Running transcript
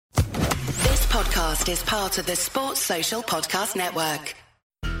podcast is part of the Sports Social Podcast Network.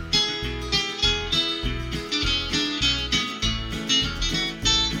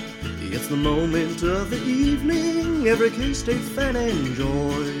 It's the moment of the evening every K-State fan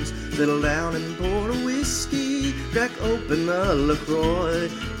enjoys. Settle down and pour a whiskey, crack open a LaCroix.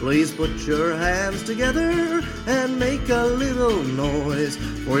 Please put your hands together and make a little noise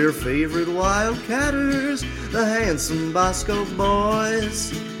for your favorite Wildcatters, the handsome Boscoe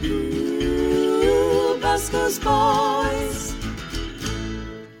boys. Ooh, Boscoe's boys.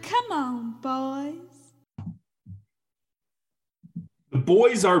 Come on, boys. The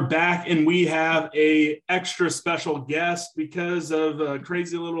boys are back, and we have a extra special guest because of a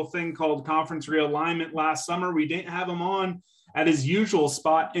crazy little thing called conference realignment last summer. We didn't have him on at his usual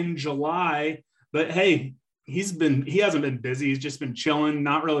spot in July, but hey, he hasn't been busy. He's just been chilling,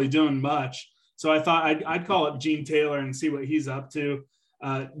 not really doing much. So I thought I'd call up Gene Taylor and see what he's up to.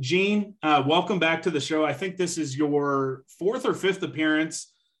 Gene, welcome back to the show. I think this is your fourth or fifth appearance.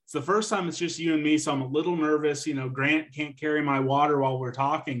 It's the first time it's just you and me, so I'm a little nervous. You know, Grant can't carry my water while we're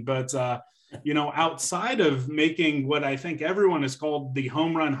talking, but, outside of making what I think everyone has called the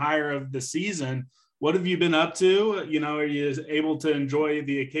home run hire of the season, what have you been up to? You know, are you able to enjoy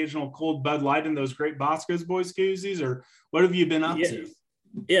the occasional cold Bud Light in those great Boscoe's boys koozies, or what have you been up to?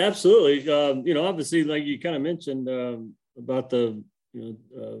 Yeah, absolutely. Obviously, like you kind of mentioned about the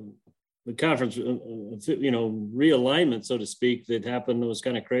conference, realignment, so to speak, that happened. It was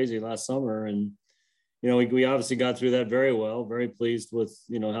kind of crazy last summer. And, we obviously got through that very well, very pleased with,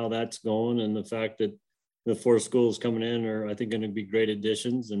 how that's going. And the fact that the 4 schools coming in are, I think, going to be great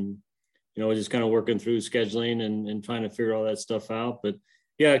additions. And, just kind of working through scheduling and trying to figure all that stuff out. But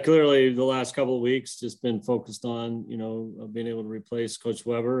yeah, clearly the last couple of weeks just been focused on, being able to replace Coach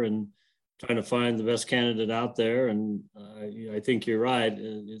Weber and trying to find the best candidate out there. And I think you're right.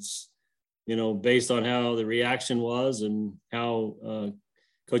 It's, based on how the reaction was and how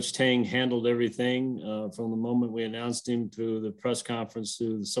Coach Tang handled everything from the moment we announced him to the press conference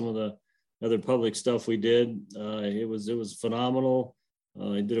to some of the other public stuff we did. It was phenomenal.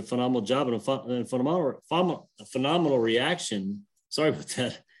 He did a phenomenal job and a phenomenal reaction. Sorry about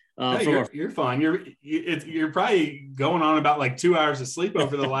that. You're fine. You're probably going on about like 2 hours of sleep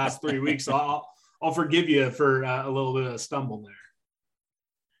over the last 3 weeks. So I'll forgive you for a little bit of a stumble there.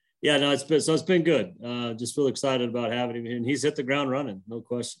 Yeah, no, it's been good. Just real excited about having him, and he's hit the ground running, no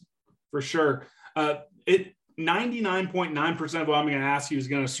question. For sure. 99.9% of what I'm going to ask you is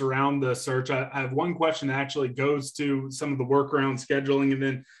going to surround the search. I have one question that actually goes to some of the workaround scheduling, and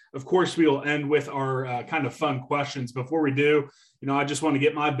then, of course, we will end with our kind of fun questions. Before we do, I just want to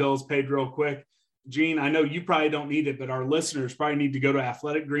get my bills paid real quick. Gene, I know you probably don't need it, but our listeners probably need to go to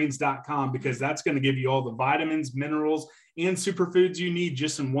athleticgreens.com because that's going to give you all the vitamins, minerals, and superfoods you need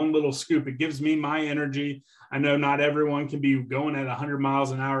just in one little scoop. It gives me my energy. I know not everyone can be going at 100 miles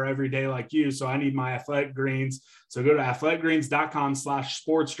an hour every day like you, so I need my Athletic Greens. So go to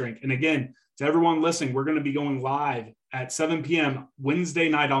athleticgreens.com/sportsdrink. And again, to everyone listening, we're going to be going live at 7 p.m. Wednesday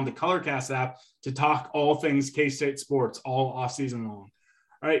night on the Colorcast app to talk all things K-State sports all offseason long.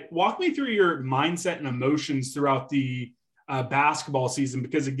 All right, walk me through your mindset and emotions throughout the basketball season,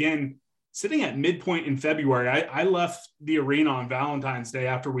 because, again, sitting at midpoint in February, I left the arena on Valentine's Day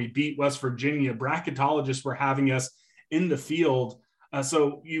after we beat West Virginia. Bracketologists were having us in the field.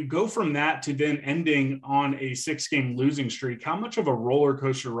 So you go from that to then ending on a 6-game losing streak. How much of a roller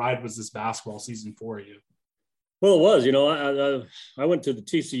coaster ride was this basketball season for you? Well, it was. I went to the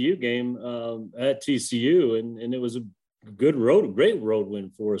TCU game at TCU, and it was a great road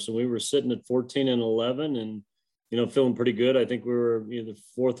win for us. And we were sitting at 14-11 and, feeling pretty good. I think we were either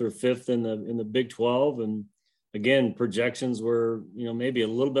 4th or 5th in the Big 12. And again, projections were, maybe a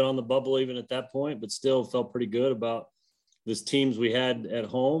little bit on the bubble even at that point, but still felt pretty good about this teams we had at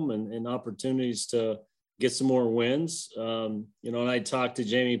home and opportunities to get some more wins. And I talked to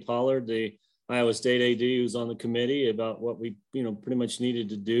Jamie Pollard, the Iowa State AD, who's on the committee, about what we, pretty much needed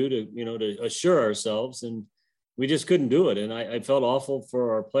to do to assure ourselves. And we just couldn't do it. And I felt awful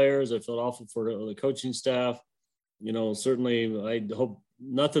for our players. I felt awful for the coaching staff. Certainly I hope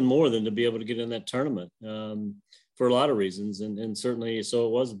nothing more than to be able to get in that tournament for a lot of reasons. And certainly, so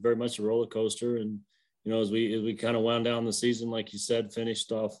it was very much a roller coaster. And, as we kind of wound down the season, like you said,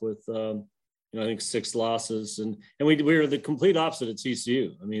 finished off with, I think 6 losses. And we were the complete opposite at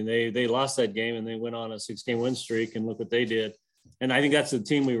TCU. I mean, they lost that game and they went on a 6-game win streak, and look what they did. And I think that's the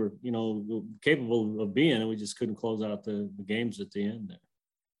team we were, capable of being, and we just couldn't close out the games at the end there.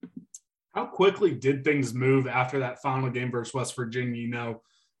 How quickly did things move after that final game versus West Virginia?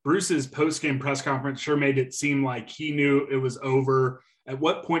 Bruce's post-game press conference sure made it seem like he knew it was over. At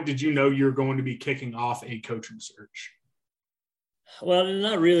what point did you know you were going to be kicking off a coaching search? Well,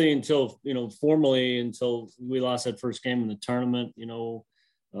 not really until, formally until we lost that first game in the tournament.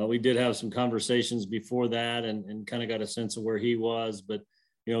 We did have some conversations before that and kind of got a sense of where he was, but,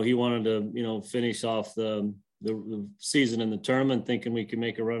 he wanted to, finish off the season in the tournament, thinking we could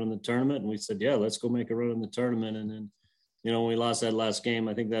make a run in the tournament. And we said, yeah, let's go make a run in the tournament. And then, when we lost that last game,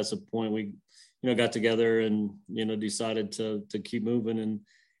 I think that's the point we, got together and, decided to keep moving.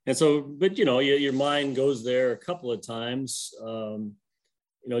 And so, but, your mind goes there a couple of times,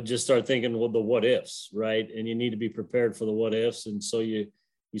 just start thinking, well, the what ifs, right? And you need to be prepared for the what ifs. And so you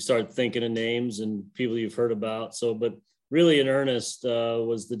start thinking of names and people you've heard about. So, but really in earnest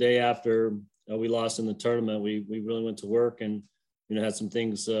was the day after we lost in the tournament. We really went to work and, had some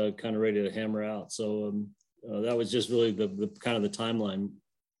things kind of ready to hammer out. So that was just really the kind of the timeline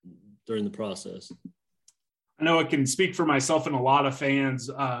during the process. I know I can speak for myself and a lot of fans.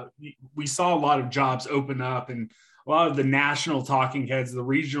 We saw a lot of jobs open up, and a lot of the national talking heads, the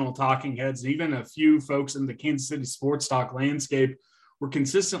regional talking heads, even a few folks in the Kansas City sports talk landscape were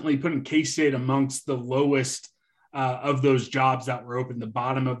consistently putting K-State amongst the lowest of those jobs that were open, the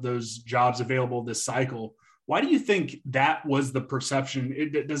bottom of those jobs available this cycle. Why do you think that was the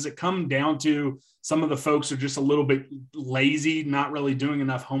perception? Does it come down to some of the folks are just a little bit lazy, not really doing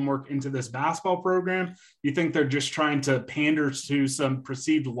enough homework into this basketball program? You think they're just trying to pander to some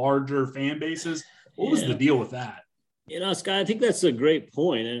perceived larger fan bases? What was the deal with that? Scott, I think that's a great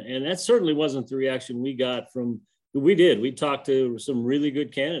point. And that certainly wasn't the reaction we got from – we talked to some really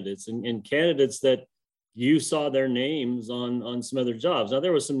good candidates and candidates that you saw their names on some other jobs. Now,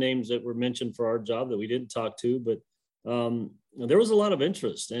 there were some names that were mentioned for our job that we didn't talk to, but there was a lot of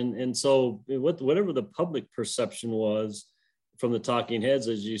interest. And so whatever the public perception was from the talking heads,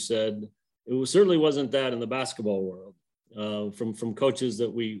 as you said, certainly wasn't that in the basketball world from coaches that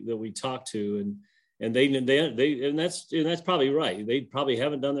we talked to. And that's probably right. They probably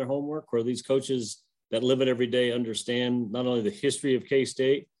haven't done their homework, or these coaches that live it every day understand not only the history of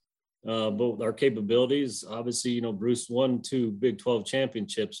K-State, but our capabilities. Obviously, Bruce won 2 Big 12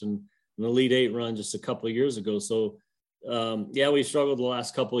 championships and an Elite 8 run just a couple of years ago. So, we struggled the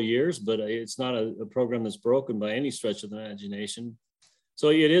last couple of years, but it's not a program that's broken by any stretch of the imagination. So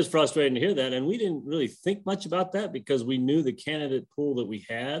it is frustrating to hear that. And we didn't really think much about that because we knew the candidate pool that we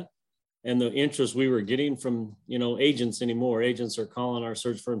had and the interest we were getting from, agents anymore. Agents are calling our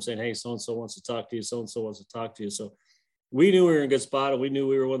search firm saying, hey, so-and-so wants to talk to you. So-and-so wants to talk to you. So we knew we were in a good spot, and we knew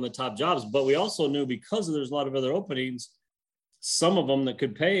we were one of the top jobs, but we also knew because there's a lot of other openings, some of them that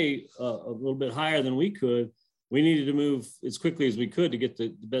could pay a little bit higher than we could, we needed to move as quickly as we could to get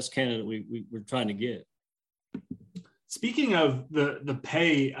the best candidate we were trying to get. Speaking of the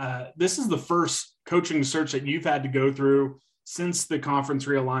pay, this is the first coaching search that you've had to go through since the conference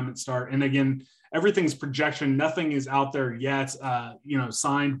realignment start. And again, everything's projection. Nothing is out there yet,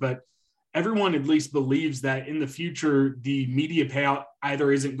 signed, but everyone at least believes that in the future, the media payout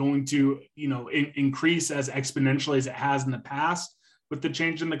either isn't going to, increase as exponentially as it has in the past with the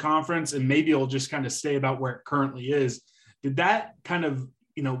change in the conference, and maybe it'll just kind of stay about where it currently is. Did that kind of,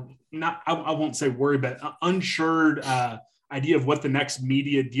 I won't say worry, but unsure idea of what the next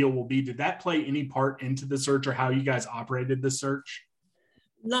media deal will be, did that play any part into the search or how you guys operated the search?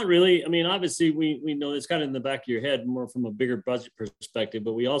 Not really. I mean, obviously we know it's kind of in the back of your head more from a bigger budget perspective,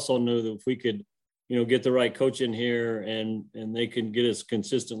 but we also knew that if we could, get the right coach in here and they can get us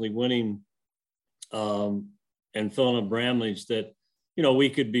consistently winning and filling up Bramlage, that, we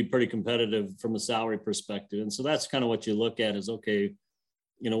could be pretty competitive from a salary perspective. And so that's kind of what you look at is, okay,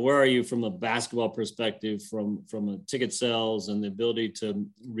 where are you from a basketball perspective, from a ticket sales and the ability to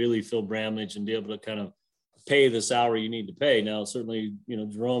really fill Bramlage and be able to kind of pay the salary you need to pay. Now, certainly,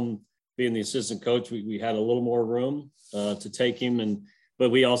 Jerome being the assistant coach, we had a little more room to take him.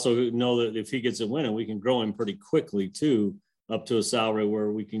 But we also know that if he gets a win, we can grow him pretty quickly too, up to a salary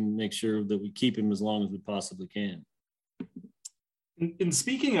where we can make sure that we keep him as long as we possibly can. And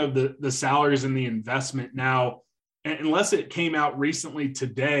speaking of the salaries and the investment now, unless it came out recently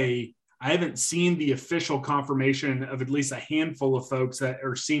today, I haven't seen the official confirmation of at least a handful of folks that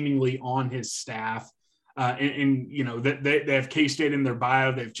are seemingly on his staff. That they have K-State in their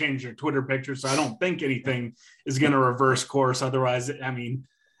bio. They've changed their Twitter picture. So I don't think anything is going to reverse course. Otherwise, I mean,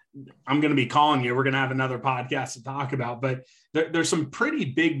 I'm going to be calling you. We're going to have another podcast to talk about, but there's some pretty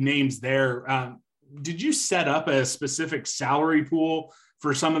big names there. Did you set up a specific salary pool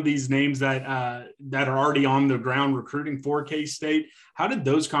for some of these names that are already on the ground recruiting for K-State? How did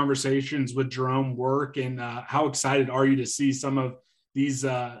those conversations with Jerome work, and how excited are you to see some of these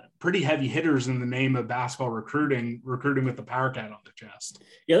pretty heavy hitters in the name of basketball recruiting with the Power Cat on the chest.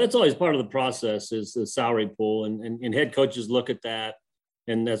 Yeah, that's always part of the process, is the salary pool, and head coaches look at that.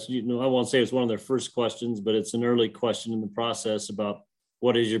 And that's, I won't say it's one of their first questions, but it's an early question in the process about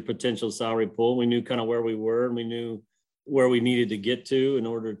what is your potential salary pool. We knew kind of where we were, and we knew where we needed to get to in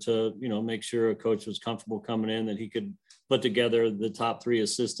order to, make sure a coach was comfortable coming in, that he could put together the top 3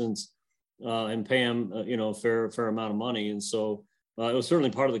 assistants and pay them, a fair amount of money. And so it was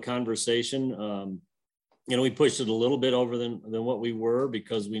certainly part of the conversation. We pushed it a little bit over than what we were,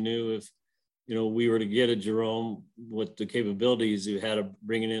 because we knew if, we were to get a Jerome with the capabilities, you had to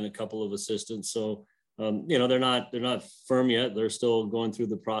bringing in a couple of assistants. So, they're not firm yet. They're still going through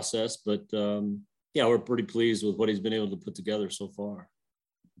the process, but we're pretty pleased with what he's been able to put together so far.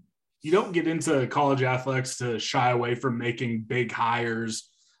 You don't get into college athletics to shy away from making big hires,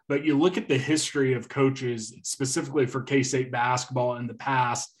 but you look at the history of coaches, specifically for K-State basketball in the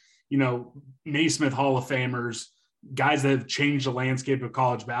past, Naismith Hall of Famers, guys that have changed the landscape of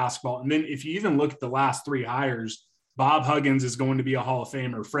college basketball. And then if you even look at the last 3 hires, Bob Huggins is going to be a Hall of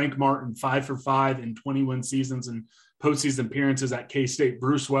Famer. Frank Martin, 5 for 5 in 21 seasons and postseason appearances at K-State.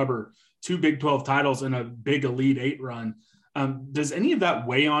 Bruce Weber, 2 Big 12 titles and a big Elite 8 run. Does any of that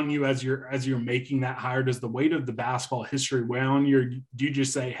weigh on you as you're making that hire? Does the weight of the basketball history weigh on you? Or do you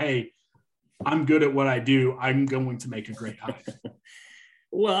just say, hey, I'm good at what I do, I'm going to make a great hire?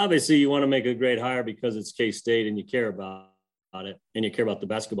 Well, obviously you want to make a great hire because it's K-State and you care about it and you care about the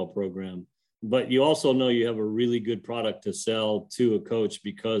basketball program. But you also know you have a really good product to sell to a coach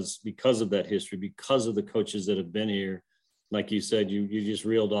because of that history, because of the coaches that have been here. Like you said, you just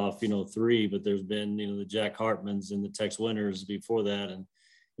reeled off, 3, but there's been, the Jack Hartmans and the Tex Winters before that. And,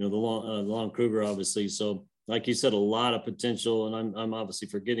 the Lon Kruger, obviously. So like you said, a lot of potential, and I'm obviously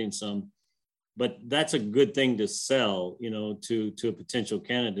forgetting some. But that's a good thing to sell, to a potential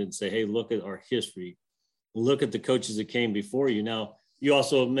candidate and say, hey, look at our history. Look at the coaches that came before you. Now, you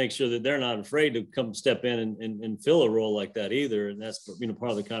also make sure that they're not afraid to come step in and fill a role like that either. And that's,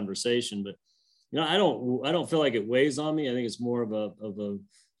 part of the conversation. But, I don't feel like it weighs on me. I think it's more of a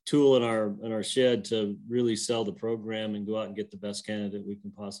tool in our shed to really sell the program and go out and get the best candidate we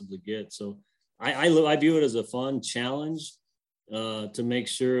can possibly get. So I view it as a fun challenge. To make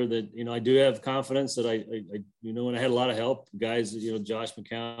sure that, I do have confidence that I and I had a lot of help, guys, Josh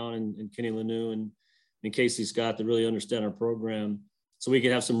McCown and Kenny Lanou and Casey Scott that really understand our program. So we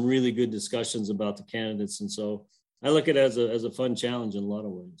could have some really good discussions about the candidates. And so I look at it as a fun challenge in a lot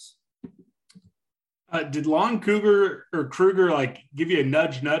of ways. Did Lon Kruger give you a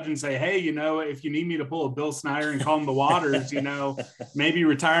nudge and say, hey, if you need me to pull a Bill Snyder and calm the waters, maybe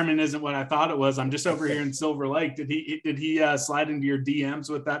retirement isn't what I thought it was. I'm just over here in Silver Lake. Did he slide into your DMs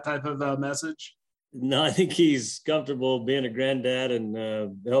with that type of message? No, I think he's comfortable being a granddad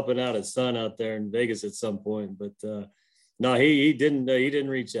and helping out his son out there in Vegas at some point. But no, he didn't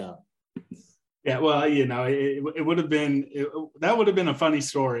reach out. Yeah, well, it would have been that would have been a funny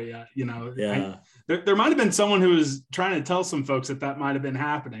story, Yeah. There might have been someone who was trying to tell some folks that might have been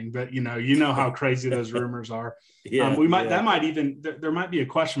happening, but you know how crazy those rumors are. Yeah, there might be a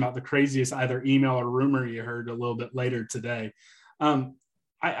question about the craziest either email or rumor you heard a little bit later today.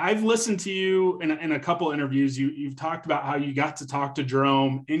 I've listened to you in a couple interviews. You've talked about how you got to talk to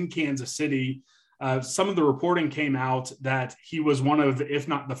Jerome in Kansas City. Some of the reporting came out that he was one of, if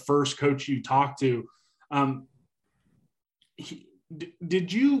not the first coach you talked to.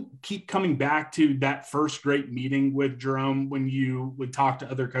 Did you keep coming back to that first great meeting with Jerome when you would talk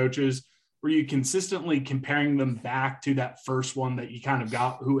to other coaches? Were you consistently comparing them back to that first one that you kind of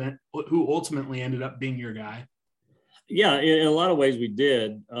got, who ultimately ended up being your guy? Yeah, in a lot of ways we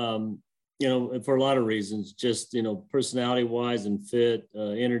did. For a lot of reasons, just, personality wise and fit,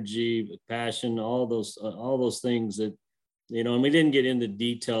 energy, passion, all those things that, and we didn't get into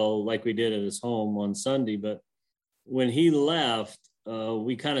detail like we did at his home on Sunday, but when he left,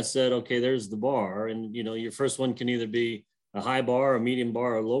 we kind of said, okay, there's the bar. And, your first one can either be a high bar, a medium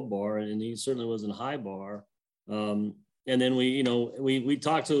bar, or a low bar. And he certainly wasn't a high bar. And then we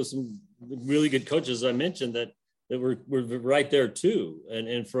talked to some really good coaches, I mentioned, that were right there too.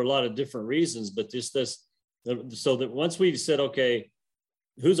 And for a lot of different reasons, but just this, so that once we said, okay,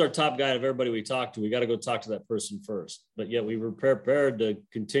 who's our top guy of everybody we talked to, we got to go talk to that person first. But yet we were prepared to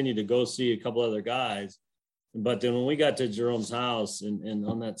continue to go see a couple other guys. But then when we got to Jerome's house and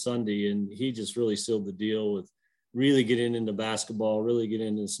on that Sunday, and he just really sealed the deal with really getting into basketball, really getting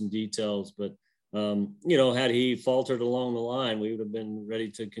into some details. But, had he faltered along the line, we would have been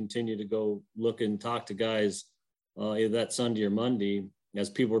ready to continue to go look and talk to guys either that Sunday or Monday as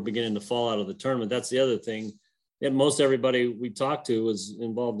people were beginning to fall out of the tournament. That's the other thing. and most everybody we talked to was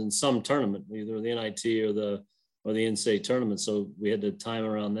involved in some tournament, either the NIT or the in-state tournament. So we had to time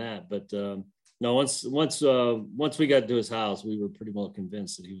around that. But no, once we got to his house, we were pretty well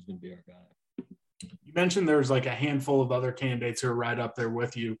convinced that he was going to be our guy. You mentioned there's like a handful of other candidates who are right up there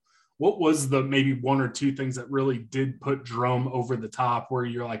with you. What was the maybe one or two things that really did put Jerome over the top where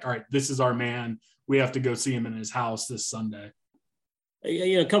you're like, all right, this is our man. We have to go see him in his house this Sunday?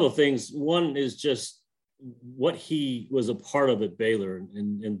 A couple of things. One is just what he was a part of at Baylor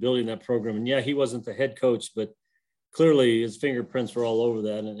and building that program. And he wasn't the head coach, but clearly his fingerprints were all over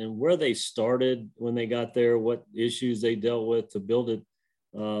that, and where they started when they got there, what issues they dealt with to build it.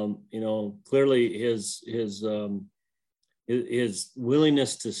 Clearly his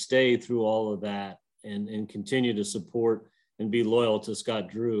willingness to stay through all of that and continue to support and be loyal to Scott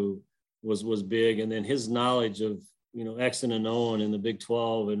Drew was big. And then his knowledge of, Exton and Owen in the Big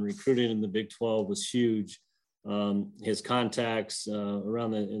 12 and recruiting in the Big 12 was huge. His contacts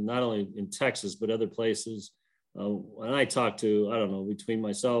around not only in Texas, but other places. When I talked to, I don't know, between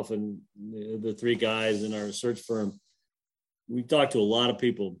myself and the three guys in our search firm, we talked to a lot of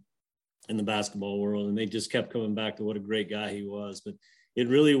people in the basketball world, and they just kept coming back to what a great guy he was. But it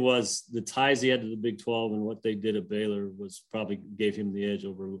really was the ties he had to the Big 12 and what they did at Baylor was probably gave him the edge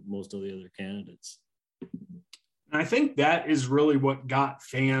over most of the other candidates. And I think that is really what got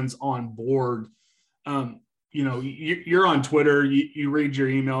fans on board. You're on Twitter, you read your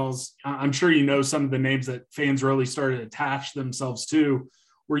emails. I'm sure you know some of the names that fans really started to attach themselves to.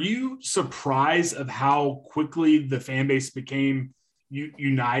 Were you surprised of how quickly the fan base became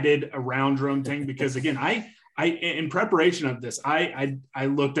united around Jerome Tang? Because again, I in preparation of this, I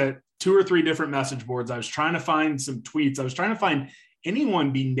looked at 2 or 3 different message boards. I was trying to find some tweets. I was trying to find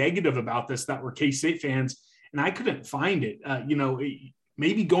anyone be negative about this that were K-State fans, and I couldn't find it.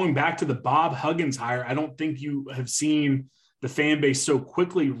 Maybe going back to the Bob Huggins hire, I don't think you have seen the fan base so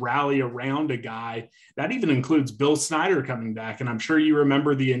quickly rally around a guy. That even includes Bill Snyder coming back. And I'm sure you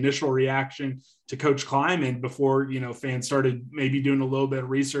remember the initial reaction to Coach Kleiman before, fans started maybe doing a little bit of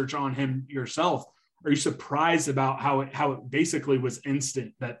research on him yourself. Are you surprised about how it basically was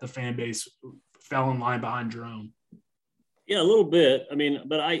instant that the fan base fell in line behind Jerome? Yeah, a little bit.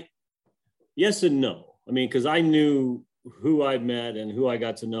 Yes and no. Because I knew who I met and who I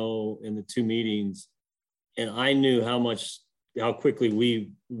got to know in the 2 meetings. And I knew how quickly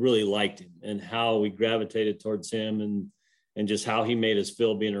we really liked him and how we gravitated towards him and just how he made us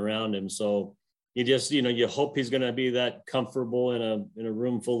feel being around him. So you just, you hope he's going to be that comfortable in a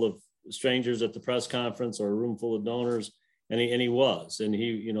room full of strangers at the press conference or a room full of donors. And he was,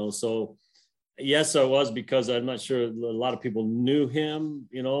 and so yes, I was, because I'm not sure a lot of people knew him.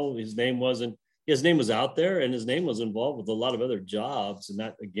 His name was out there, and his name was involved with a lot of other jobs. And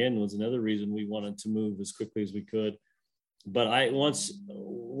that, again, was another reason we wanted to move as quickly as we could. But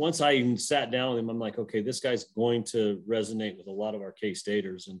once I sat down with him, I'm like, okay, this guy's going to resonate with a lot of our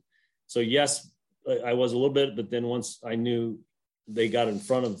K-Staters. And so, yes, I was a little bit, but then once I knew he got in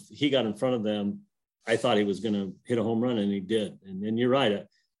front of them, I thought he was going to hit a home run, and he did. And you're right.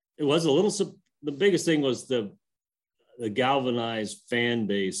 It was the biggest thing was the galvanized fan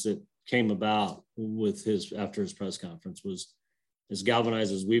base that came about with after his press conference was as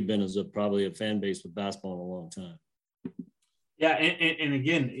galvanized as we've been as probably a fan base with basketball in a long time. Yeah. And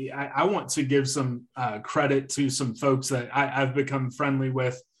again, I want to give some credit to some folks that I've become friendly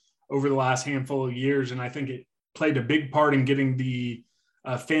with over the last handful of years. And I think it played a big part in getting the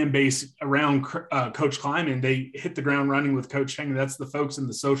fan base around Coach Kleiman. They hit the ground running with Coach Tang. That's the folks in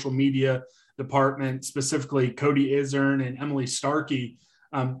the social media department, specifically Cody Izern and Emily Starkey.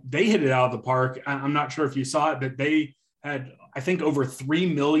 They hit it out of the park. I'm not sure if you saw it, but they had, I think, over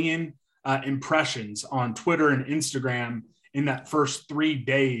 3 million impressions on Twitter and Instagram in that first 3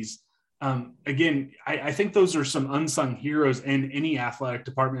 days. Again, I think those are some unsung heroes in any athletic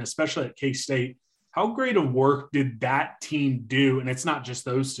department, especially at K-State. How great of work did that team do? And it's not just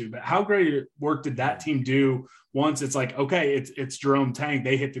those two, but how great work did that team do once it's like, okay, it's Jerome Tang,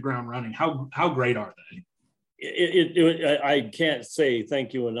 they hit the ground running? How great are they? I can't say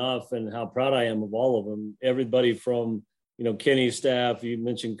thank you enough, and how proud I am of all of them. Everybody from, Kenny's staff, you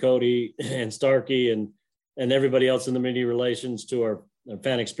mentioned Cody and Starkey and everybody else in the media relations, to our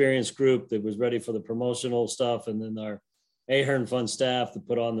fan experience group that was ready for the promotional stuff, and then our Ahern Fund staff that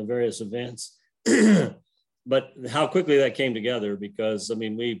put on the various events. But how quickly that came together, because I'm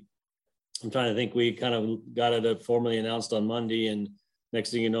trying to think, we kind of got it formally announced on Monday, and next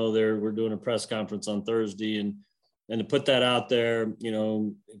thing you know, we're doing a press conference on Thursday, and to put that out there,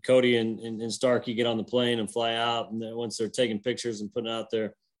 Cody and Starkey get on the plane and fly out, and then once they're taking pictures and putting it out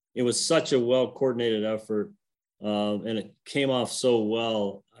there, it was such a well-coordinated effort. and it came off so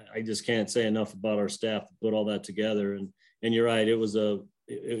well. I just can't say enough about our staff to put all that together. And you're right,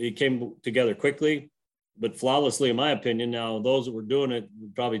 it came together quickly, but flawlessly, in my opinion. Now, those that were doing it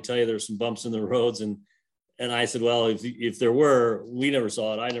would probably tell you there's some bumps in the roads, and I said, well, if there were, we never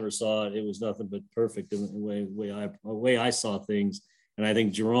saw it. I never saw it. It was nothing but perfect in the way I saw things. And I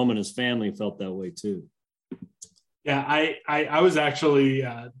think Jerome and his family felt that way too. Yeah, I was actually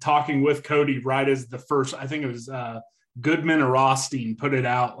talking with Cody right as the first, I think it was Goodman or Rothstein put it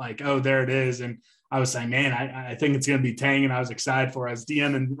out like, oh, there it is. And I was saying, man, I think it's going to be Tang. And I was excited for it. I was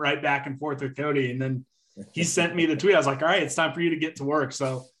DMing right back and forth with Cody. And then he sent me the tweet. I was like, all right, it's time for you to get to work.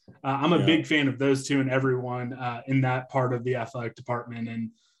 So I'm a big fan of those two and everyone in that part of the athletic department.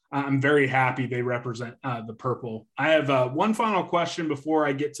 And I'm very happy they represent the purple. I have one final question before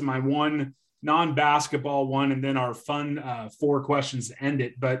I get to my one non-basketball one, and then our fun 4 questions to end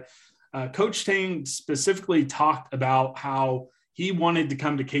it. But Coach Tang specifically talked about how he wanted to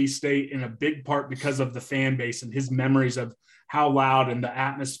come to K-State in a big part because of the fan base and his memories of how loud and the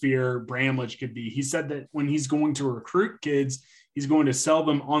atmosphere Bramlage could be. He said that when he's going to recruit kids, he's going to sell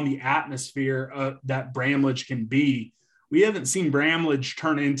them on the atmosphere that Bramlage can be. We haven't seen Bramlage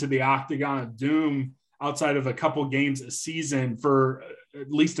turn into the Octagon of Doom outside of a couple games a season for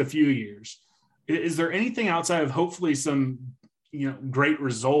at least a few years. Is there anything outside of hopefully some, great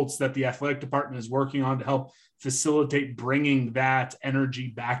results that the athletic department is working on to help facilitate bringing that energy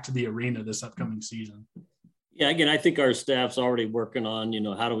back to the arena this upcoming season? Yeah, again, I think our staff's already working on,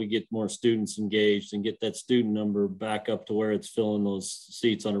 how do we get more students engaged and get that student number back up to where it's filling those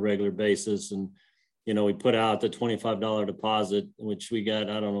seats on a regular basis. And, we put out the $25 deposit, which we got,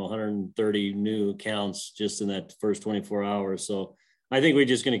 130 new accounts just in that first 24 hours. So I think we're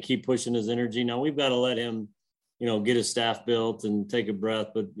just going to keep pushing his energy. Now we've got to let him, get his staff built and take a breath.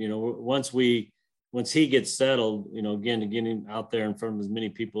 But, once he gets settled, again, to get him out there in front of as many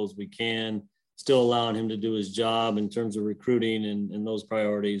people as we can, still allowing him to do his job in terms of recruiting and those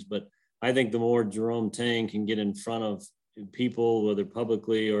priorities. But I think the more Jerome Tang can get in front of people, whether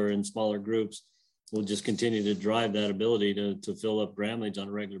publicly or in smaller groups, we'll just continue to drive that ability to fill up Bramlage on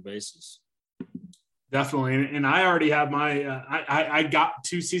a regular basis. Definitely. And I already have my, I got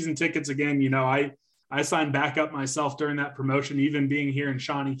 2 season tickets again. I signed back up myself during that promotion, even being here in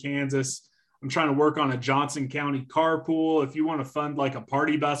Shawnee, Kansas. I'm trying to work on a Johnson County carpool. If you want to fund like a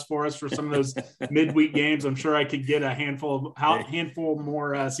party bus for us for some of those midweek games, I'm sure I could get a handful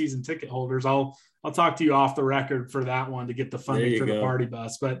more season ticket holders. I'll talk to you off the record for that one to get the funding for the party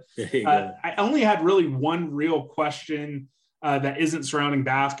bus. But I only had really one real question that isn't surrounding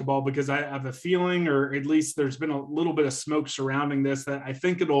basketball, because I have a feeling, or at least there's been a little bit of smoke surrounding this, that I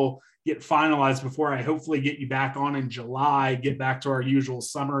think it'll get finalized before I hopefully get you back on in July, get back to our usual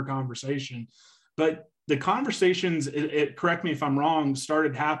summer conversation. But the conversations, correct me if I'm wrong,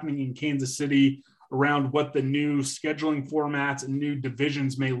 started happening in Kansas City around what the new scheduling formats and new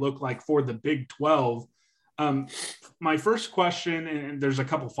divisions may look like for the Big 12. My first question, and there's a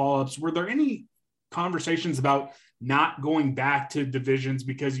couple follow-ups, were there any conversations about not going back to divisions?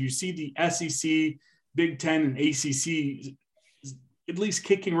 Because you see the SEC, Big Ten, and ACC at least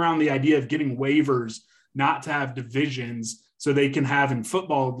kicking around the idea of getting waivers not to have divisions so they can have, in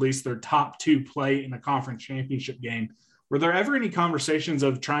football at least, their top 2 play in a conference championship game. Were there ever any conversations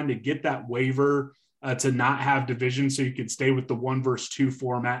of trying to get that waiver to not have divisions so you could stay with the 1 versus 2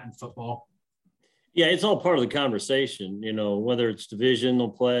 format in football? Yeah, it's all part of the conversation, whether it's divisional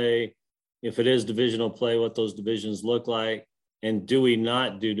play, if it is divisional play, what those divisions look like, and do we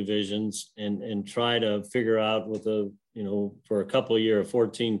not do divisions and try to figure out with for a couple of years, a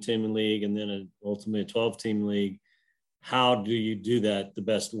 14-team league and then ultimately a 12-team league, how do you do that the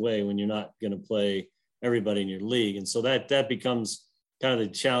best way when you're not going to play everybody in your league? And so that becomes kind of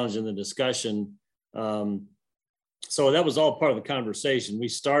the challenge in the discussion. So that was all part of the conversation. We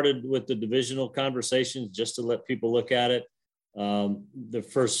started with the divisional conversations just to let people look at it. The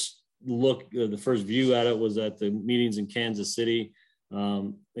first view at it was at the meetings in Kansas City.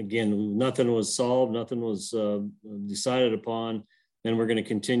 Again, nothing was solved, nothing was decided upon, and we're going to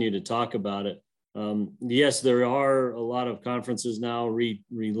continue to talk about it. Yes, there are a lot of conferences now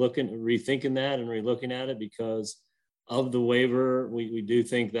rethinking that and relooking at it because of the waiver. We do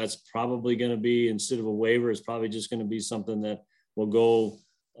think that's probably going to be, instead of a waiver, it's probably just going to be something that will go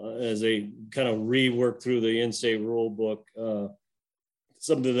as a kind of rework through the in-state rule book,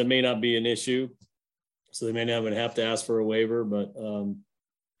 something that may not be an issue. So they may not even have to ask for a waiver, but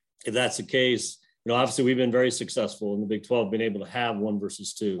if that's the case, obviously we've been very successful in the Big 12, being able to have 1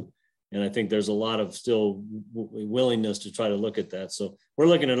 versus 2. And I think there's a lot of still willingness to try to look at that. So we're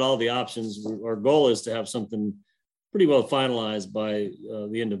looking at all the options. Our goal is to have something pretty well finalized by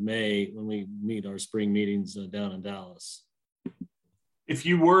the end of May when we meet our spring meetings down in Dallas. If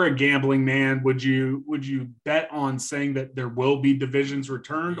you were a gambling man, would you bet on saying that there will be divisions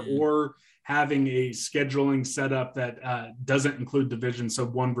returned, or having a scheduling setup that doesn't include divisions so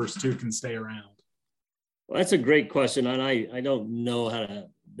 1 versus 2 can stay around? Well, that's a great question, and I don't know how to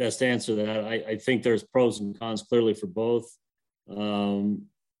best answer that. I think there's pros and cons clearly for both. If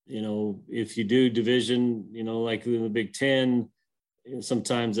you do division, like in the Big Ten,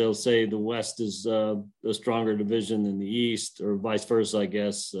 sometimes they'll say the West is a stronger division than the East, or vice versa, I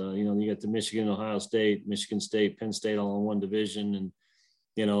guess. You get the Michigan, Ohio State, Michigan State, Penn State all in one division. And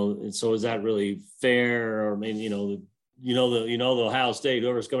so is that really fair? Or, I mean, the Ohio State,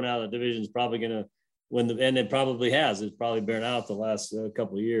 whoever's coming out of the division is probably going to win and it probably has. It's probably borne out the last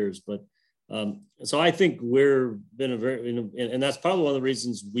couple of years. But so I think we're been and that's probably one of the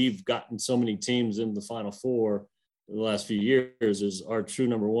reasons we've gotten so many teams in the Final Four in the last few years, is our true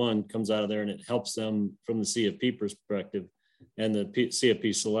number one comes out of there, and it helps them from the CFP perspective and the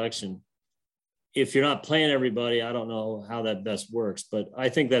CFP selection. If you're not playing everybody, I don't know how that best works, but I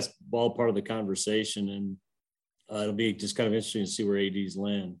think that's all part of the conversation, and it'll be just kind of interesting to see where ADs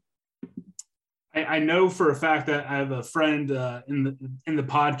land. I know for a fact that I have a friend in the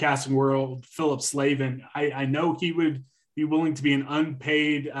podcasting world, Philip Slavin. I know he would be willing to be an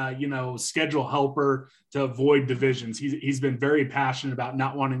unpaid, schedule helper to avoid divisions. He's been very passionate about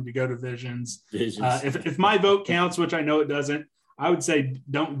not wanting to go to divisions. If my vote counts, which I know it doesn't, I would say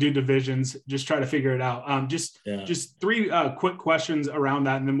don't do divisions. Just try to figure it out. Just 3 quick questions around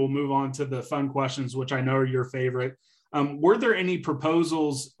that, and then we'll move on to the fun questions, which I know are your favorite. Were there any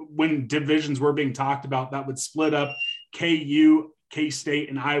proposals when divisions were being talked about that would split up KU, K-State,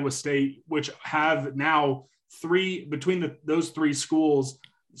 and Iowa State, which have now between those 3 schools,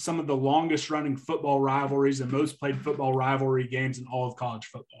 some of the longest running football rivalries and most played football rivalry games in all of college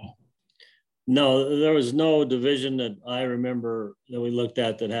football? No, there was no division that I remember that we looked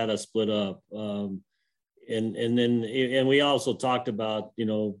at that had us split up. And we also talked about,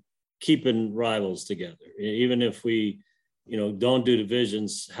 keeping rivals together. Even if we, don't do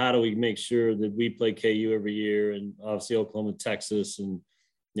divisions, how do we make sure that we play KU every year, and obviously Oklahoma, Texas, and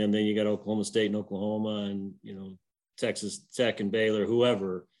then you got Oklahoma State and Oklahoma, and, Texas Tech and Baylor,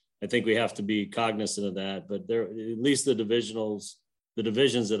 whoever. I think we have to be cognizant of that. But there, at least the divisions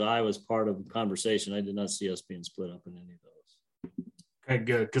that I was part of the conversation, I did not see us being split up in any of those. Okay,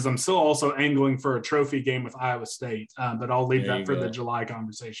 good. Because I'm still also angling for a trophy game with Iowa State, but I'll leave that for the July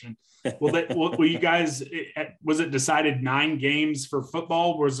conversation. Will you guys, was it decided 9 games for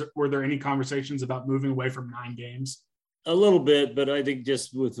football? Were there any conversations about moving away from 9 games? A little bit, but I think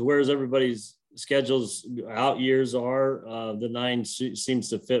just with where's everybody's schedules out years are, the 9 seems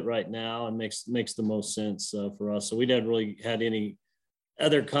to fit right now and makes the most sense for us. So we didn't really had any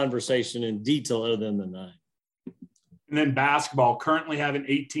other conversation in detail other than the 9. And then basketball currently have an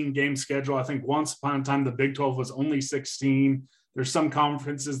 18-game schedule. I think once upon a time the Big 12 was only 16. There's some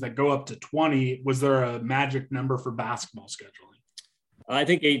conferences that go up to 20. Was there a magic number for basketball scheduling? I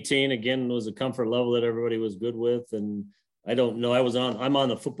think 18 again was a comfort level that everybody was good with, and I don't know. I'm on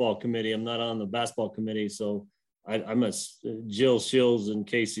the football committee. I'm not on the basketball committee, so I'm a Jill Shields and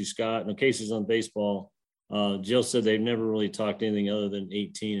Casey Scott. No, Casey's on baseball. Jill said they've never really talked anything other than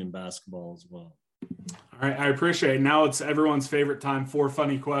 18 in basketball as well. All right, I appreciate it. Now it's everyone's favorite time for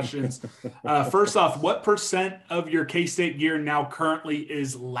funny questions. First off, what % of your K-State gear now currently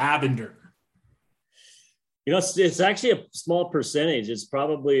is lavender? It's actually a small percentage. It's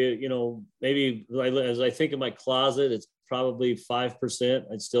probably, maybe as I think of my closet, it's probably 5%.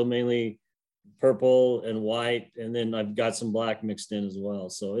 It's still mainly purple and white, and then I've got some black mixed in as well.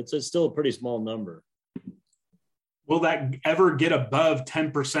 So it's still a pretty small number. Will that ever get above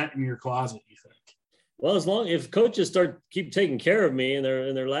 10% in your closet, you think? Well, if coaches keep taking care of me and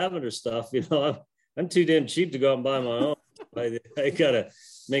their lavender stuff, I'm too damn cheap to go out and buy my own. I gotta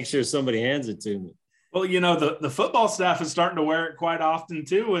make sure somebody hands it to me. Well, the football staff is starting to wear it quite often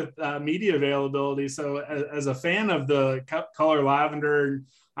too with media availability. So as a fan of the color lavender,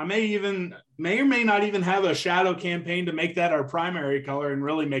 I may or may not even have a shadow campaign to make that our primary color and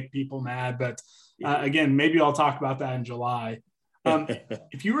really make people mad. But again, maybe I'll talk about that in July.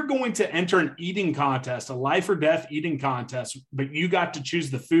 If you were going to enter an eating contest, a life or death eating contest, but you got to choose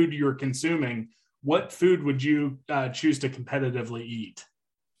the food you were consuming, what food would you choose to competitively eat?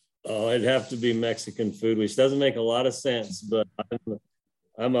 Oh, it'd have to be Mexican food, which doesn't make a lot of sense, but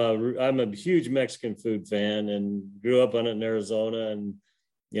I'm a huge Mexican food fan and grew up on it in Arizona. And,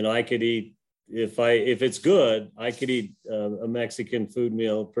 I could eat, if it's good, I could eat a Mexican food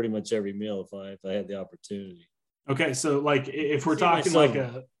meal, pretty much every meal if I had the opportunity. Okay, so like if we're talking myself, like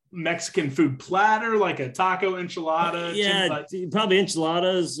a Mexican food platter, like a taco enchilada, yeah, probably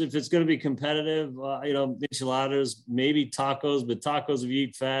enchiladas if it's going to be competitive. Enchiladas, maybe tacos, but tacos if you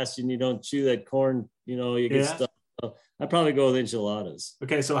eat fast and you don't chew that corn, you get stuff. So I'd probably go with enchiladas.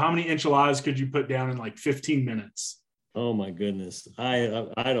 Okay, so how many enchiladas could you put down in like 15 minutes? Oh my goodness, I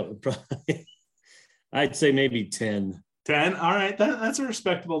don't probably. I'd say maybe 10. 10. All right, that's a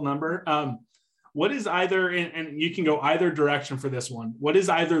respectable number. What is either, and you can go either direction for this one, what is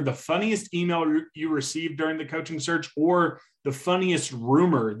either the funniest email you received during the coaching search or the funniest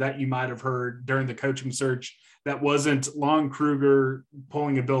rumor that you might have heard during the coaching search that wasn't Lon Kruger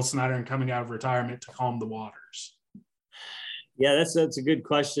pulling a Bill Snyder and coming out of retirement to calm the waters? Yeah, that's a good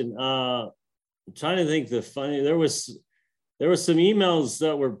question. I'm trying to think there was some emails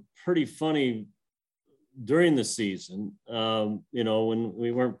that were pretty funny during the season, when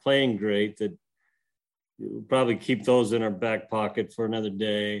we weren't playing great, that we'll probably keep those in our back pocket for another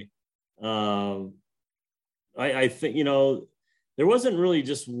day. I think, there wasn't really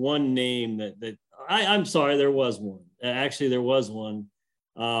just one name that I'm sorry, there was one. Actually, there was one.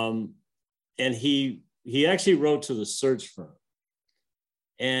 And he actually wrote to the search firm.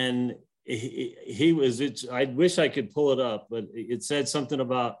 And I wish I could pull it up, but it said something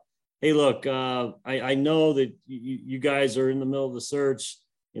about, hey, look, I know that you guys are in the middle of the search.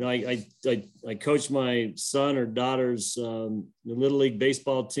 I coached my son or daughter's Little League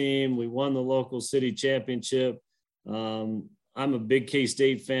baseball team. We won the local city championship. I'm a big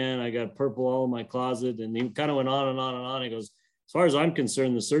K-State fan. I got purple all in my closet. And he kind of went on and on and on. He goes, as far as I'm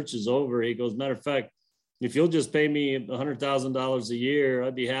concerned, the search is over. He goes, matter of fact, if you'll just pay me $100,000 a year,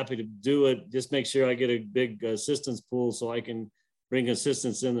 I'd be happy to do it. Just make sure I get a big assistance pool so I can bring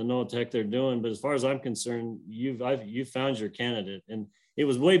assistants in that know what the heck they're doing. But as far as I'm concerned, you've found your candidate. And it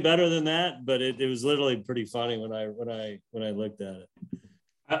was way better than that, but it was literally pretty funny when I looked at it.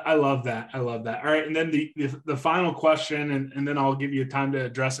 I love that. All right. And then the final question, and then I'll give you time to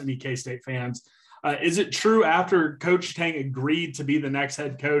address any K-State fans. Is it true after Coach Tang agreed to be the next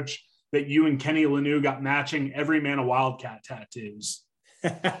head coach that you and Kenny Lanou got matching Every Man a Wildcat tattoos?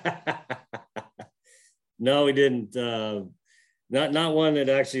 No, we didn't. Not one that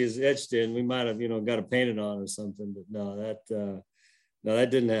actually is etched in. We might have, got it painted on or something, but no,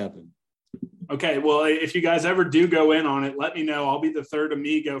 that didn't happen. Okay. Well, if you guys ever do go in on it, let me know. I'll be the third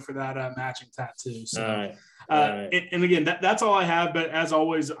amigo for that matching tattoo. So, all right. And again, that's all I have. But as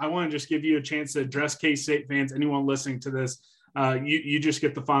always, I want to just give you a chance to address K-State fans, anyone listening to this. You just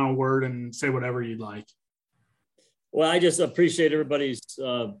get the final word and say whatever you'd like. Well, I just appreciate everybody's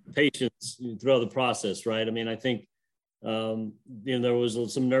patience throughout the process, right? I mean, I think, there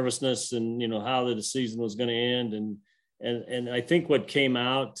was some nervousness and, how the season was going to end. And I think what came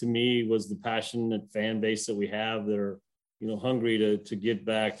out to me was the passionate fan base that we have that are, hungry to get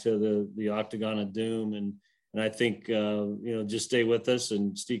back to the Octagon of Doom. And I think, just stay with us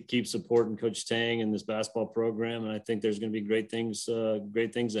and keep supporting Coach Tang and this basketball program. And I think there's going to be great things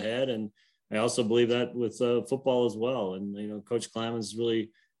ahead. And I also believe that with football as well. And, Coach Kleiman's is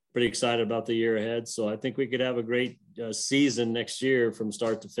really pretty excited about the year ahead. So I think we could have a great season next year from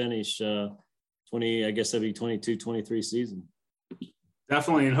start to finish. I guess that'd be 22-23 season.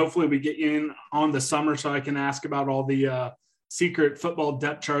 Definitely. And hopefully we get you in on the summer so I can ask about all the secret football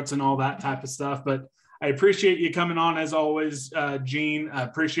depth charts and all that type of stuff. But I appreciate you coming on as always, Gene. I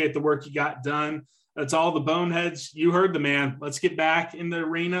appreciate the work you got done. That's all the boneheads. You heard the man. Let's get back in the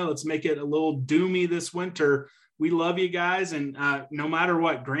arena. Let's make it a little doomy this winter. We love you guys. And no matter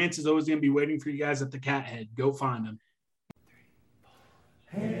what, Grants is always going to be waiting for you guys at the Cat Head. Go find him.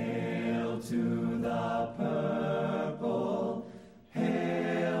 Hail to the purple,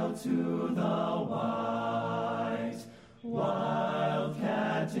 hail to the white,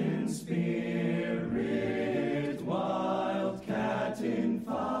 wildcat in spirit, wildcat in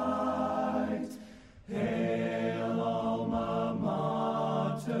fight. Hail alma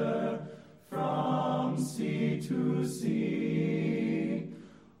mater, from sea to sea,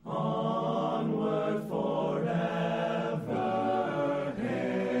 onward forever,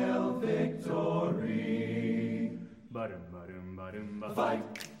 hail victory. Fight,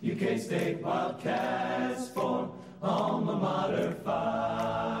 you K-State Wildcats, for alma mater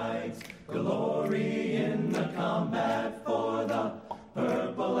fight. Glory in the combat for the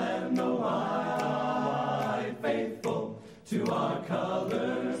purple and the white. Faithful to our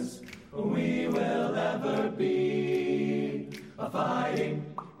colors, we will ever be. Fighting,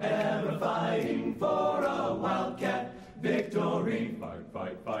 ever fighting for a Wildcat victory. Fight,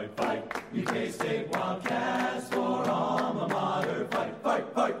 fight, fight, fight. You K-State Wildcats for alma mater. Fight,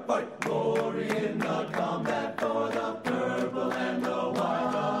 fight, fight, fight. Glory in the combat for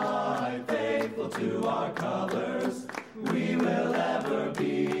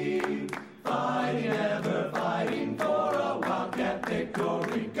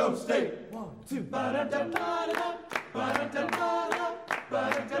State. 1, 2.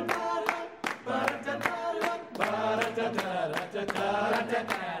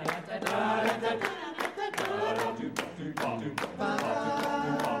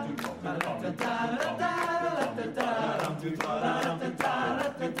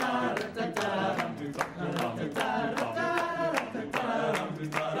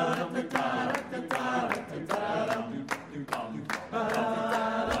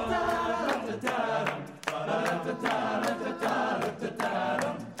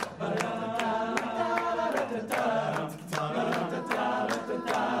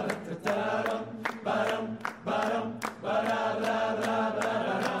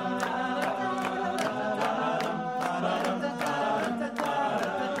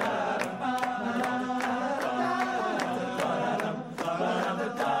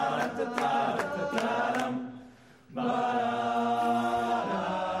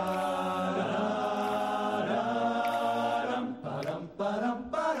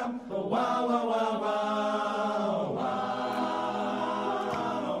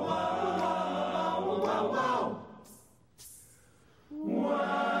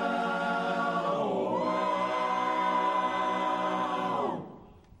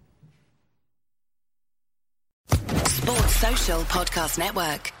 Sports Social Podcast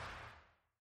Network.